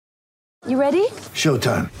You ready?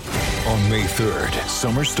 Showtime. On May 3rd,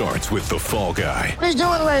 summer starts with The Fall Guy. Let's do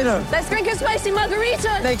it later. Let's drink a spicy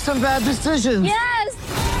margarita. Make some bad decisions. Yes!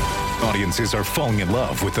 Audiences are falling in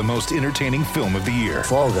love with the most entertaining film of the year.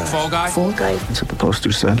 Fall Guy. Fall Guy. Fall Guy. That's what the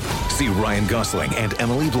poster said. See Ryan Gosling and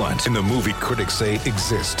Emily Blunt in the movie critics say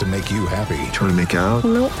exists to make you happy. Trying to make it out?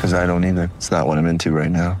 Nope. Because I don't either. It's not what I'm into right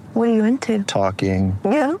now. What are you into? Talking.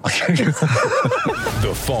 Yeah.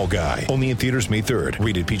 The Fall Guy. Only in theaters May 3rd.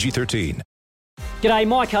 Rated PG-13. G'day,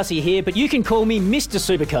 Mike Hussey here, but you can call me Mr.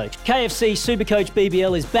 Supercoach. KFC Supercoach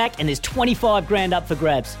BBL is back and there's 25 grand up for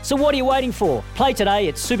grabs. So what are you waiting for? Play today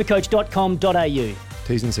at supercoach.com.au.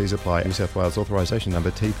 T's and C's apply. New South Wales authorisation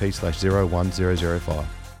number TP/01005.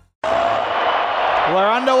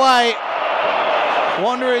 We're underway.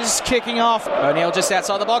 Wanderers kicking off. O'Neill just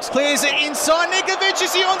outside the box, clears it inside. Nikovic,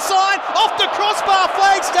 is he onside? Off the crossbar,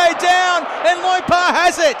 flag stayed down, and Loipar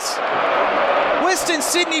has it. Western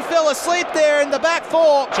Sydney fell asleep there in the back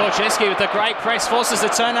four. Georgescu with a great press forces the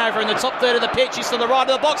turnover in the top third of the pitch. He's to the right of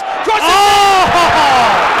the box. Crosses it!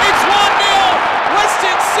 It's 1-0.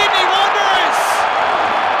 Western Sydney Wanderers.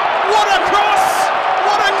 What a cross!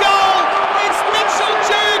 What a goal! It's Mitchell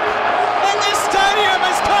Duke, and this stadium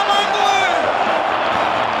has come unglued.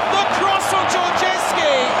 The cross from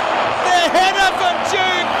Georgescu, the header from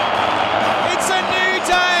Duke. It's a new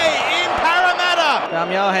day in Parramatta.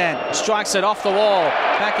 Johan strikes it off the wall,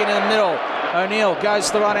 back into the middle. O'Neill goes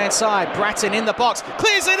to the right-hand side. Bratton in the box,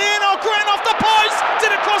 clears it in. Oh, Grant off the post.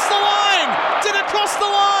 Did it cross the line? Did it cross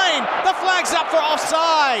the line? The flag's up for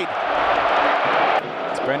offside.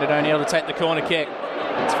 It's Brendan O'Neill to take the corner kick.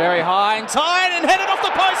 It's very high and tight and headed off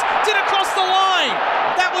the post. Did it cross the line?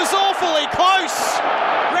 That was awfully close.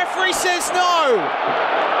 Referee says no.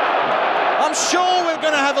 I'm sure we're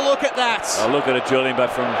going to have a look at that. I'll look at it, Julian, but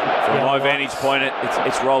from my vantage point,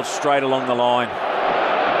 it's rolled straight along the line.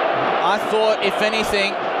 I thought, if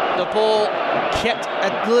anything, the ball kept a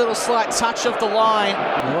little slight touch of the line.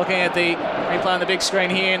 I'm looking at the replay on the big screen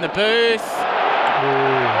here in the booth.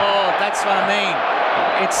 Oh, that's what I mean.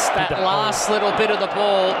 It's that last little bit of the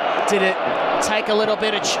ball. Did it take a little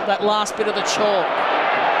bit of that last bit of the chalk?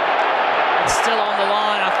 It's still on the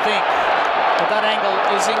line, I think. But that angle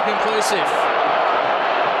is inconclusive.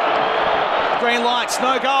 Green lights,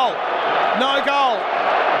 no goal. No goal.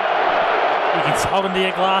 You can hold them to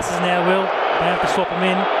your glasses now, Will. They have to swap them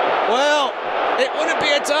in. Well, it wouldn't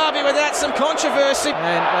be a derby without some controversy.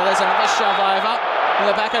 And there's another shove over in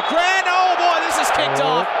the back of Grant. Oh boy, this is kicked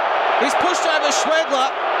off. He's pushed over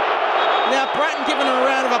Schwegler. Now Bratton giving him a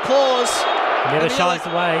round of applause. Never shies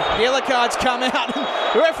away. The yellow cards come out.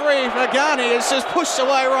 Referee Vagani has just pushed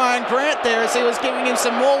away Ryan Grant there as he was giving him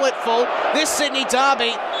some more litful. This Sydney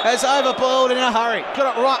derby has overboiled in a hurry.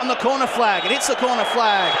 Got it right on the corner flag. It hits the corner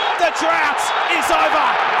flag. The drought is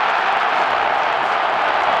over.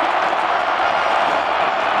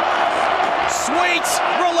 Sweet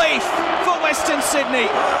relief for Western Sydney.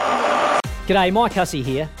 G'day, Mike Hussey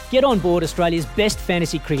here. Get on board Australia's best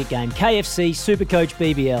fantasy cricket game, KFC Supercoach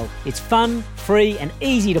BBL. It's fun, free and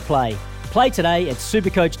easy to play. Play today at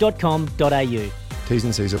supercoach.com.au. T's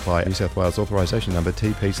and C's apply. New South Wales authorisation number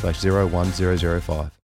TP/01005.